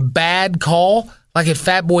it's a bad call, like if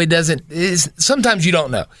Fat Boy sometimes you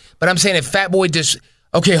don't know. But I'm saying if Fat Boy just,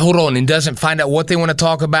 okay, hold on, and doesn't find out what they want to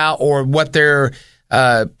talk about or what their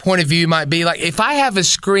point of view might be. Like if I have a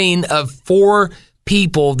screen of 4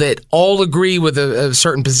 people that all agree with a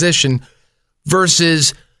certain position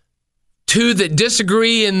versus 2 that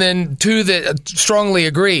disagree and then 2 that strongly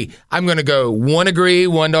agree, I'm going to go 1 agree,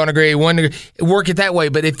 1 don't agree, 1 agree. Work it that way.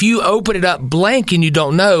 But if you open it up blank and you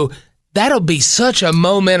don't know, that'll be such a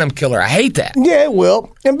momentum killer. I hate that. Yeah, it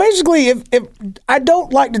will. And basically, if I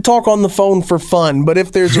don't like to talk on the phone for fun, but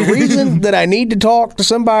if there's a reason that I need to talk to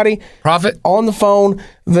somebody on the phone,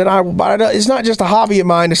 then it's not just a hobby of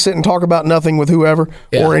mine to sit and talk about nothing with whoever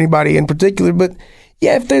or anybody in particular. But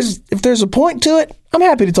yeah, if there's a point to it, I'm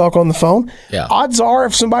happy to talk on the phone. Yeah. Odds are,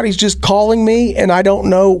 if somebody's just calling me and I don't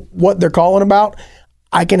know what they're calling about,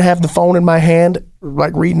 I can have the phone in my hand,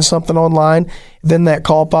 like reading something online. Then that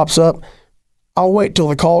call pops up. I'll wait till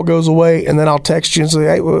the call goes away, and then I'll text you and say,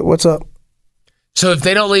 hey, what's up? So if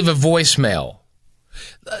they don't leave a voicemail,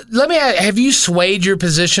 have you swayed your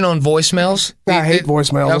position on voicemails? I hate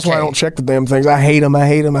voicemails. Okay. That's why I don't check the damn things. I hate them.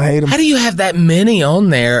 How do you have that many on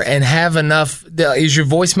there and have enough? Is your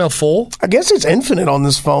voicemail full? I guess it's infinite on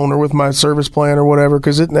this phone or with my service plan or whatever,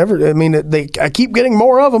 because I keep getting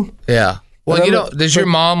more of them. Yeah. Well, does your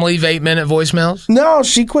mom leave 8-minute voicemails? No,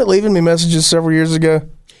 she quit leaving me messages several years ago.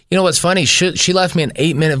 You know what's funny? She left me an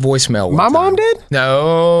 8-minute voicemail. My mom did?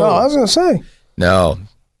 No. Oh, I was going to say. No.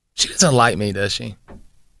 She doesn't like me, does she?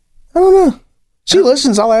 I don't know. She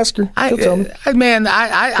listens. I'll ask her. She'll tell me.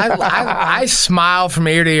 I smile from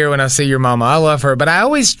ear to ear when I see your mama. I love her, but I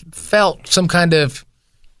always felt some kind of.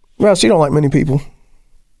 Well, she don't like many people.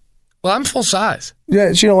 Well, I'm full size.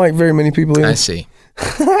 Yeah, she don't like very many people either. I see.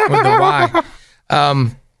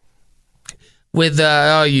 With the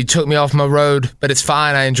Y. You took me off my road, but it's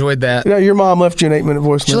fine. I enjoyed that. Yeah, your mom left you an 8-minute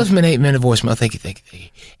voicemail. She left me an 8-minute voicemail. Thank you.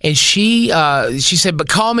 And she said, but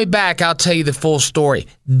call me back. I'll tell you the full story.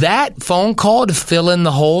 That phone call to fill in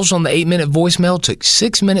the holes on the 8-minute voicemail took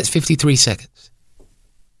 6 minutes, 53 seconds.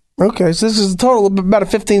 Okay, so this is a total of about a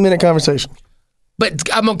 15-minute conversation. But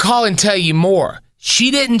I'm going to call and tell you more. She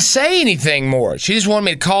didn't say anything more. She just wanted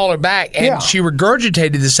me to call her back, and she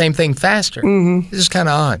regurgitated the same thing faster. Mm-hmm. This is kind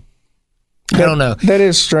of odd. I don't know. That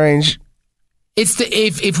is strange. It's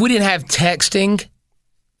if we didn't have texting,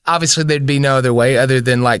 obviously there'd be no other way other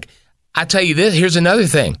than I tell you this. Here's another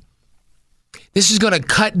thing. This is going to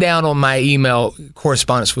cut down on my email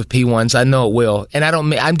correspondence with P1s. I know it will, and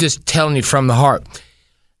I'm just telling you from the heart.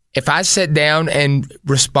 If I sit down and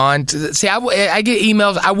respond to, I get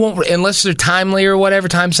emails. I won't unless they're timely or whatever,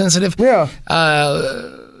 time sensitive. Yeah.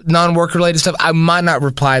 Non-work related stuff, I might not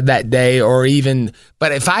reply that day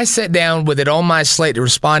but if I sit down with it on my slate to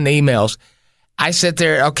respond to emails, I sit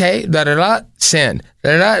there, okay, send,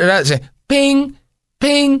 send, ping,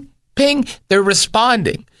 ping, ping, they're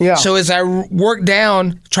responding. Yeah. So as I work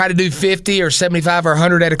down, try to do 50 or 75 or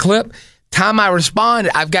 100 at a clip, time I respond,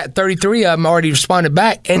 I've got 33 of them already responded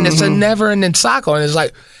back, and it's a never-ending cycle, and it's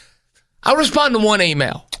I'll respond to one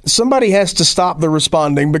email. Somebody has to stop the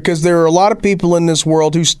responding because there are a lot of people in this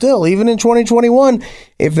world who still, even in 2021,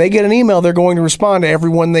 if they get an email, they're going to respond to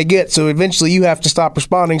everyone they get. So eventually you have to stop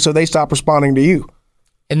responding so they stop responding to you.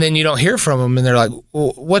 And then you don't hear from them and they're like,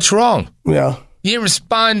 well, what's wrong? Yeah. You didn't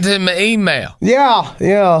respond to my email. Yeah.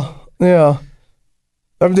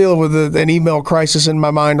 I'm dealing with an email crisis in my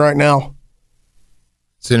mind right now.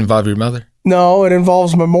 Does it involve your mother? No, it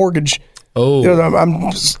involves my mortgage. Oh.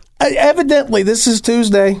 Evidently, this is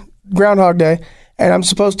Tuesday, Groundhog Day, and I'm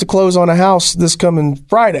supposed to close on a house this coming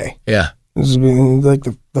Friday. Yeah. This is like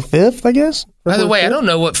the 5th, I guess. By the way, I don't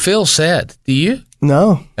know what Phil said. Do you?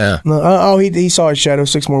 No. Yeah. No. He saw his shadow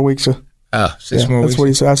 6 more weeks. Six more weeks. That's what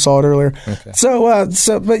he said. I saw it earlier. Okay. So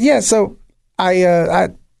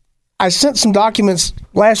I sent some documents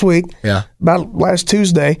last week. Yeah. About last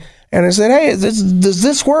Tuesday, and I said, hey, does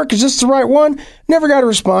this work? Is this the right one? Never got a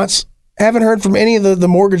response. Haven't heard from any of the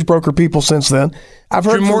mortgage broker people since then. I've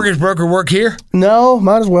heard your mortgage broker work here? No,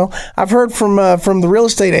 might as well. I've heard from the real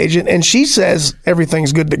estate agent, and she says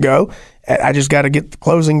everything's good to go. I just got to get the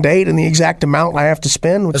closing date and the exact amount I have to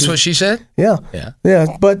spend. That's what she said? Yeah.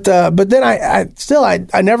 But then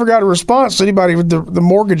I never got a response to anybody with the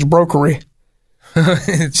mortgage brokery.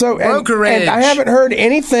 So brokerage. And I haven't heard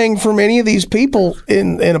anything from any of these people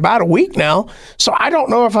in about a week now. So I don't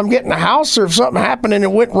know if I'm getting a house or if something happened and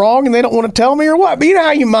it went wrong and they don't want to tell me or what. But you know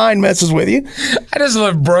how your mind messes with you. I just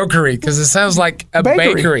love brokery because it sounds like a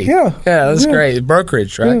bakery. Yeah, that's great.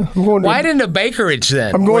 Brokerage, right? Yeah, why didn't a bakerage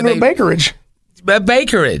then? I'm going to a bakerage. A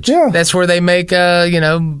bakerage. Yeah, that's where they make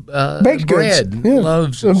baked bread. Goods. Yeah,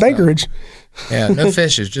 loaves. A bakerage. Yeah, no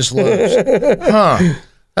fishes, just loaves. Huh.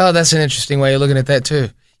 Oh, that's an interesting way of looking at that, too.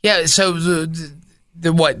 Yeah, so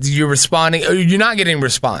what, you're responding? You're not getting a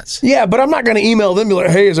response. Yeah, but I'm not going to email them and be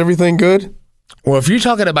like, hey, is everything good? Well, if you're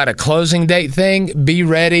talking about a closing date thing, be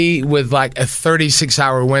ready with a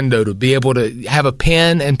 36-hour window to be able to have a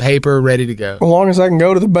pen and paper ready to go. As long as I can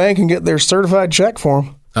go to the bank and get their certified check for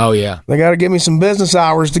them. Oh, yeah. They got to give me some business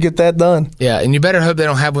hours to get that done. Yeah, and you better hope they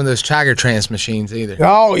don't have one of those Tiger Trans machines either.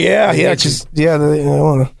 Oh, yeah.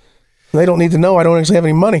 They don't need to know I don't actually have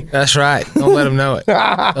any money. That's right. Don't let them know it.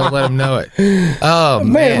 Don't let them know it. Oh,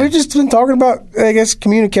 man. We've just been talking about, I guess,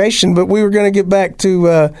 communication, but we were going to get back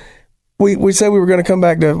to, we said we were going to come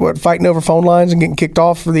back to, fighting over phone lines and getting kicked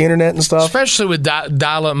off for the internet and stuff. Especially with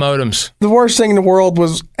dial-up modems. The worst thing in the world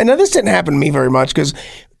was, and now this didn't happen to me very much because,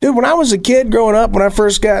 dude, when I was a kid growing up, when I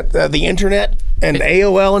first got the internet and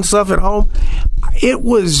AOL and stuff at home, it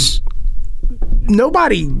was...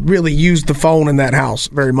 Nobody really used the phone in that house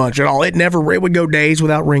very much at all. It would go days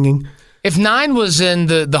without ringing. If Nine was in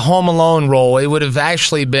the Home Alone role, it would have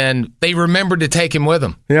actually been, they remembered to take him with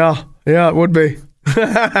them. Yeah, it would be.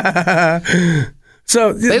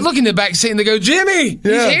 So they look in the back seat and they go, Jimmy, he's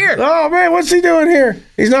here. Oh, man, what's he doing here?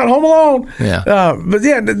 He's not home alone. Yeah. But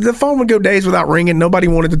yeah, the phone would go days without ringing. Nobody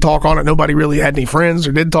wanted to talk on it. Nobody really had any friends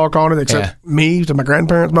or did talk on it except me to my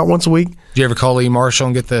grandparents about once a week. Did you ever call Lee Marshall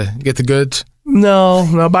and get the goods?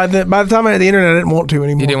 No. By the time I had the internet, I didn't want to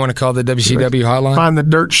anymore. You didn't want to call the WCW hotline? Find the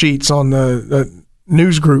dirt sheets on the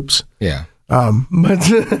news groups. Yeah.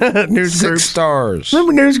 But news 6 groups. stars.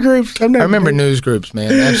 Remember news groups? I remember news groups,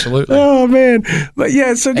 man. Absolutely. Oh, man. But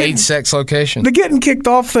yeah, so Age, sex, location. the getting kicked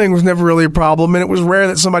off thing was never really a problem, and it was rare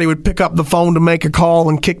that somebody would pick up the phone to make a call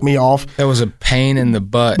and kick me off. That was a pain in the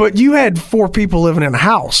butt. But you had 4 people living in a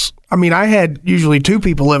house. I mean, I had usually 2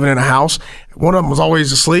 people living in a house. One of them was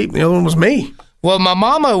always asleep. The other one was me. Well, my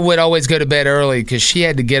mama would always go to bed early because she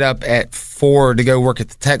had to get up at 4 to go work at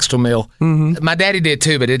the textile mill. Mm-hmm. My daddy did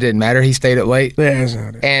too, but it didn't matter. He stayed up late. Yeah, that's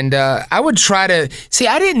not it. And I would try to see.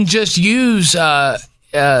 I didn't just use, the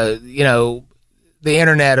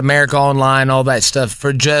internet, America Online, all that stuff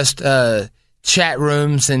for just chat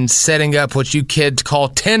rooms and setting up what you kids call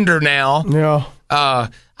Tinder now. Yeah.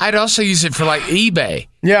 I'd also use it for like eBay.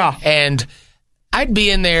 Yeah. And I'd be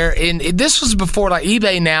in there, and this was before like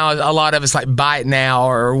eBay now. A lot of it's like buy it now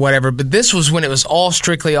or whatever, but this was when it was all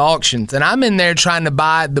strictly auctions. And I'm in there trying to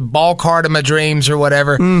buy the ball card of my dreams or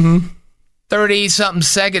whatever. 30-something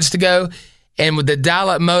seconds to go. And with the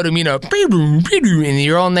dial-up modem, and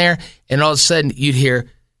you're on there, and all of a sudden you'd hear,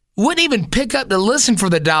 wouldn't even pick up to listen for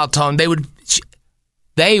the dial tone.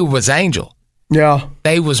 They was Angel. Yeah.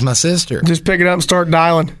 They was my sister. Just pick it up and start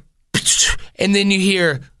dialing. And then you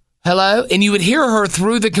hear, hello? And you would hear her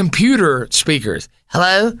through the computer speakers.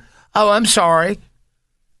 Hello? Oh, I'm sorry.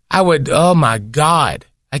 Oh my God.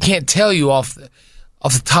 I can't tell you off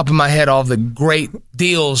the top of my head all the great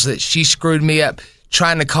deals that she screwed me up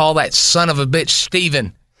trying to call that son of a bitch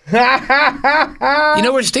Steven. You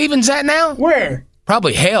know where Steven's at now? Where?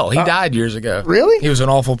 Probably hell. He died years ago. Really? He was an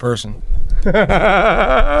awful person.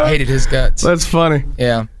 Hated his guts. That's funny.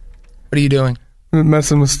 Yeah. What are you doing?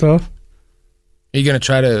 Messing with stuff. Are you going to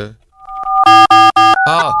try to...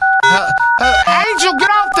 Angel, get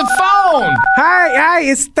off the phone! Hey,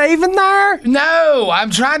 is Steven there? No, I'm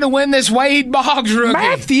trying to win this Wade Boggs rookie.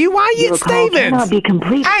 Matthew, why you at Steven's? Be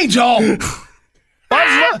complete. Angel!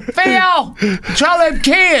 Phil! Control them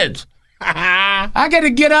kids! I got to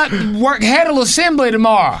get up and work Heddle Assembly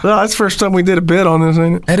tomorrow. Well, that's the first time we did a bit on this,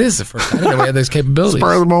 ain't it? That is the first time. I didn't know we had those capabilities.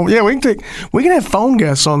 Spur of the moment. Yeah, we can have phone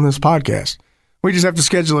guests on this podcast. We just have to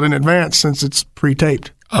schedule it in advance since it's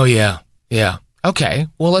pre-taped. Oh, yeah. Yeah. Okay.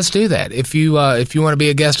 Well, let's do that. If you want to be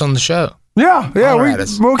a guest on the show. Yeah.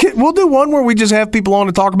 We'll do one where we just have people on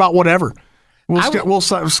to talk about whatever. We'll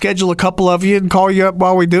schedule a couple of you and call you up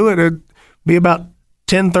while we do it. It'd be about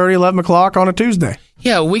 10:30, 11 o'clock on a Tuesday.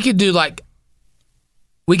 Yeah, we could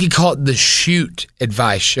call it the Shoot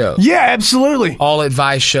Advice Show. Yeah, absolutely. All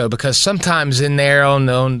advice show, because sometimes in there on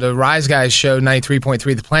the Rise Guys show,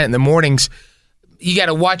 93.3 The Planet, in the mornings, you got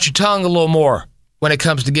to watch your tongue a little more when it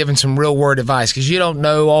comes to giving some real word advice, because you don't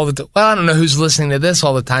know I don't know who's listening to this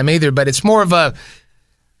all the time either, but it's more of a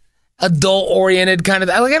adult-oriented kind of...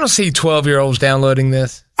 I don't see 12-year-olds downloading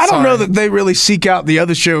this. I don't know that they really seek out the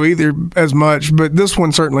other show either as much, but this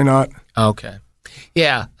one certainly not. Okay.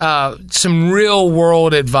 Yeah, some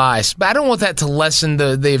real-world advice. But I don't want that to lessen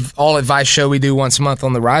the all-advice show we do once a month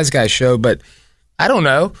on the Rise Guys show, but I don't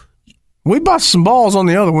know. We bust some balls on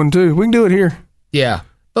the other one, too. We can do it here. Yeah.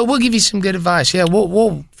 But we'll give you some good advice. Yeah,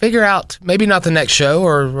 we'll figure out, maybe not the next show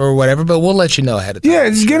or whatever, but we'll let you know ahead of time. Yeah,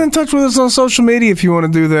 just get in touch with us on social media if you want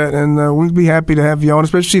to do that, and we'd be happy to have you on,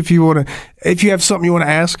 especially if you have something you want to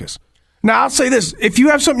ask us. Now, I'll say this. If you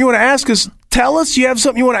have something you want to ask us, tell us you have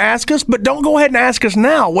something you want to ask us, but don't go ahead and ask us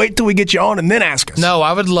now. Wait till we get you on and then ask us. No,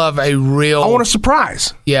 I would love I want a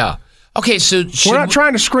surprise. Yeah. Okay, so... We're not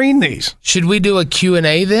trying to screen these. Should we do a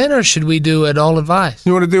Q&A then, or should we do it all advice?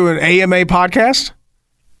 You want to do an AMA podcast?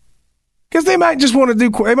 Because they might just want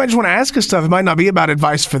to ask us stuff. It might not be about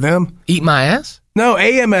advice for them. Eat my ass? No,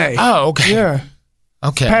 AMA. Oh, okay. Yeah.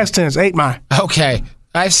 Okay. Past tense, ate my. Okay.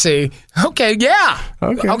 I see. Okay, yeah.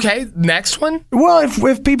 Okay, next one? Well,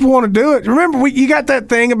 if people want to do it, remember, you got that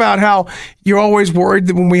thing about how you're always worried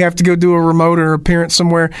that when we have to go do a remote or appearance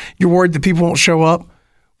somewhere, you're worried that people won't show up.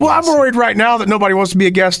 Well, yes. I'm worried right now that nobody wants to be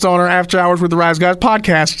a guest on our After Hours with the Rise Guys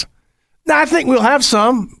podcast. Now, I think we'll have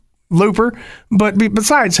some, Looper, but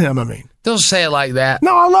besides him, I mean. Don't say it like that.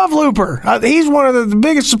 No, I love Looper. He's one of the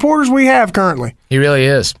biggest supporters we have currently. He really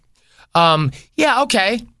is. Yeah,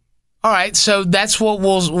 okay. All right, so that's what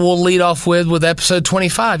we'll lead off with episode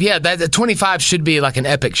 25. Yeah, that 25 should be like an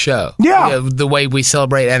epic show. Yeah. The way we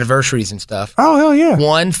celebrate anniversaries and stuff. Oh, hell yeah.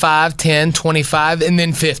 1, 5, 10, 25, and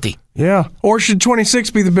then 50. Yeah. Or should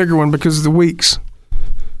 26 be the bigger one because of the weeks?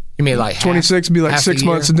 You mean like 26 would be like 6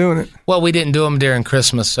 months of doing it. Well, we didn't do them during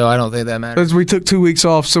Christmas, so I don't think that matters. Because we took 2 weeks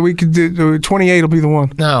off, so we could do 28 will be the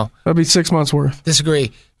one. No. That'll be 6 months worth.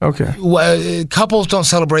 Disagree. Okay. Couples don't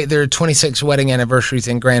celebrate their 26th wedding anniversaries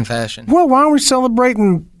in grand fashion. Well, why aren't we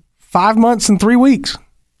celebrating 5 months and 3 weeks?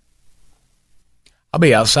 I'll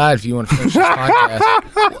be outside if you want to finish this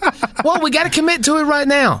podcast. Well, we got to commit to it right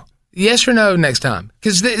now. Yes or no next time?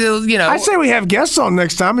 Because, I say we have guests on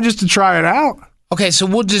next time and just to try it out. Okay, so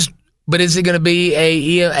but is it going to be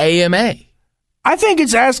a AMA? I think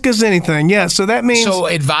it's Ask Us Anything, yes. So that means... So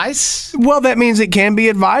advice? Well, that means it can be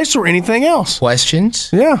advice or anything else. Questions?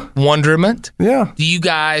 Yeah. Wonderment? Yeah. Do you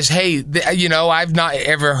guys, I've not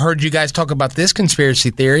ever heard you guys talk about this conspiracy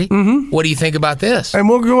theory. Mm-hmm. What do you think about this? And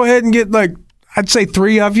we'll go ahead and get, I'd say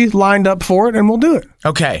 3 of you lined up for it, and we'll do it.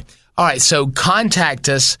 Okay. All right, so contact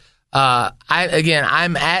us. I'm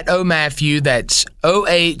at OMatthew. That's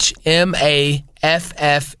OHMAFFEW.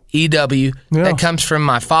 Yeah. That comes from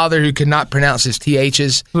my father who could not pronounce his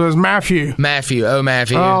THs. So it's Matthew. Matthew. Oh,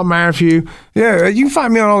 Matthew. Oh, Matthew. Yeah, you can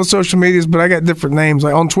find me on all the social medias, but I got different names.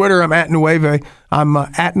 Like on Twitter, I'm at Nueve. I'm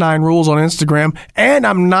at 9 Rules on Instagram. And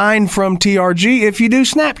I'm 9 from TRG if you do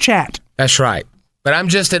Snapchat. That's right. But I'm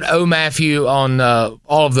just at Matthew on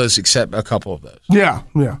all of those except a couple of those. Yeah.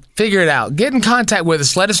 Figure it out. Get in contact with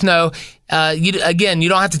us. Let us know. You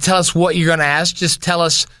don't have to tell us what you're going to ask. Just tell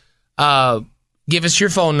us, give us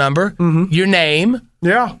your phone number, your name.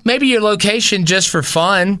 Yeah. Maybe your location just for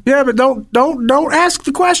fun. Yeah, but don't ask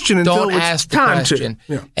the question until don't it's ask the time question.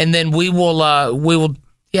 to. Yeah. And then we will.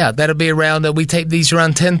 Yeah, that'll be around. We tape these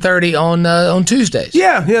around 10:30 on Tuesdays.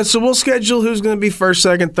 Yeah. So we'll schedule who's going to be first,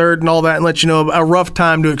 second, third, and all that, and let you know a rough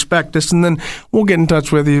time to expect us, and then we'll get in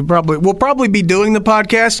touch with you. We'll probably be doing the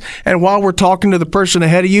podcast, and while we're talking to the person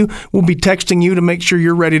ahead of you, we'll be texting you to make sure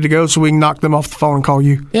you're ready to go, so we can knock them off the phone and call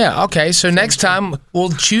you. Yeah. Okay. So next time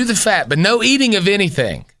we'll chew the fat, but no eating of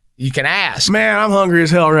anything. You can ask. Man, I'm hungry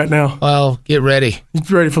as hell right now. Well, get ready. You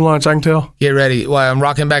ready for lunch, I can tell. Get ready. Well, I'm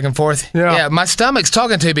rocking back and forth. Yeah, my stomach's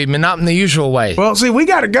talking to me, but not in the usual way. Well, see, we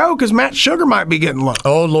got to go because Matt's sugar might be getting low.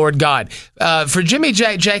 Oh, Lord God. For Jimmy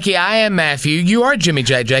Jack Jackie, I am Matthew. You are Jimmy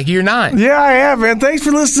Jack Jackie. You're 9. Yeah, I am, man. Thanks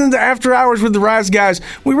for listening to After Hours with the Rise Guys.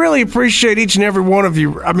 We really appreciate each and every one of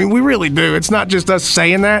you. I mean, we really do. It's not just us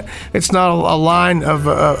saying that. It's not a line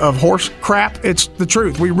of horse crap. It's the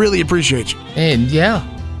truth. We really appreciate you. And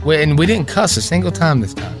and we didn't cuss a single time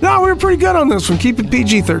this time. No, we were pretty good on this one. Keep it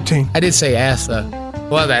PG-13. I did say ass, though.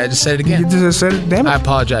 Well, I just said it again. You just said it? Damn it. I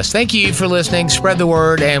apologize. Thank you for listening. Spread the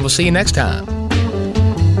word, and we'll see you next time.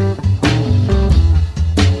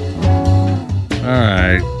 All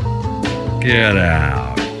right, get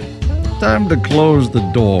out. Time to close the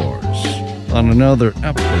doors on another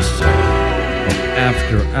episode of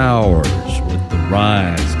After Hours with the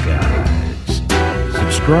Rise Guys.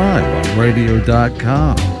 Subscribe on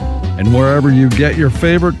radio.com and wherever you get your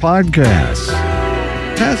favorite podcasts.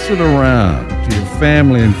 Pass it around to your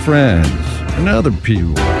family and friends and other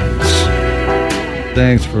P1s.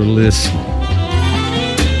 Thanks for listening.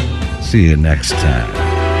 See you next time.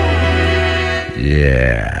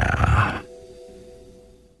 Yeah.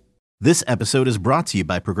 This episode is brought to you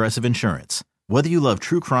by Progressive Insurance. Whether you love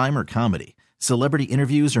true crime or comedy, celebrity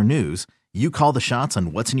interviews or news, you call the shots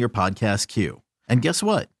on what's in your podcast queue. And guess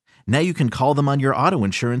what? Now you can call them on your auto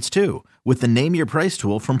insurance too with the Name Your Price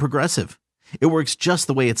tool from Progressive. It works just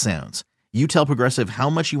the way it sounds. You tell Progressive how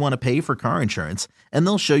much you want to pay for car insurance, and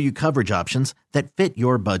they'll show you coverage options that fit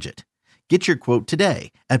your budget. Get your quote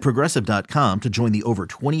today at Progressive.com to join the over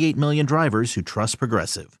 28 million drivers who trust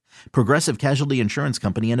Progressive. Progressive Casualty Insurance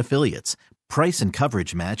Company and Affiliates. Price and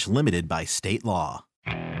coverage match limited by state law.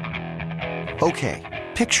 Okay,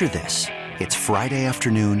 picture this. It's Friday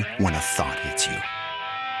afternoon when a thought hits you.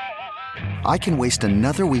 I can waste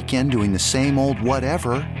another weekend doing the same old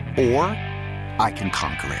whatever, or I can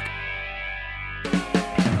conquer it.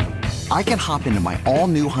 I can hop into my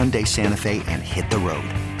all-new Hyundai Santa Fe and hit the road.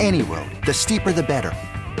 Any road. The steeper the better.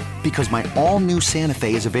 Because my all-new Santa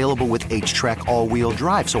Fe is available with H-Track all-wheel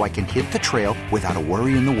drive, so I can hit the trail without a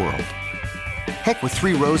worry in the world. Heck, with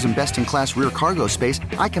 3 rows and best-in-class rear cargo space,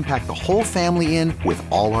 I can pack the whole family in with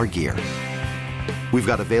all our gear. We've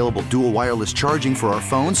got available dual wireless charging for our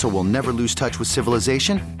phones, so we'll never lose touch with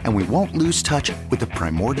civilization, and we won't lose touch with the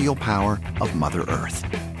primordial power of Mother Earth.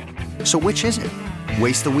 So which is it?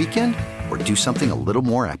 Waste the weekend or do something a little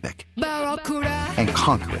more epic? And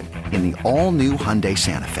conquer it in the all-new Hyundai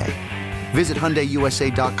Santa Fe. Visit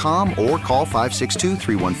HyundaiUSA.com or call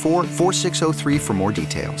 562-314-4603 for more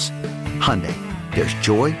details. Hyundai, there's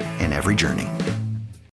joy in every journey.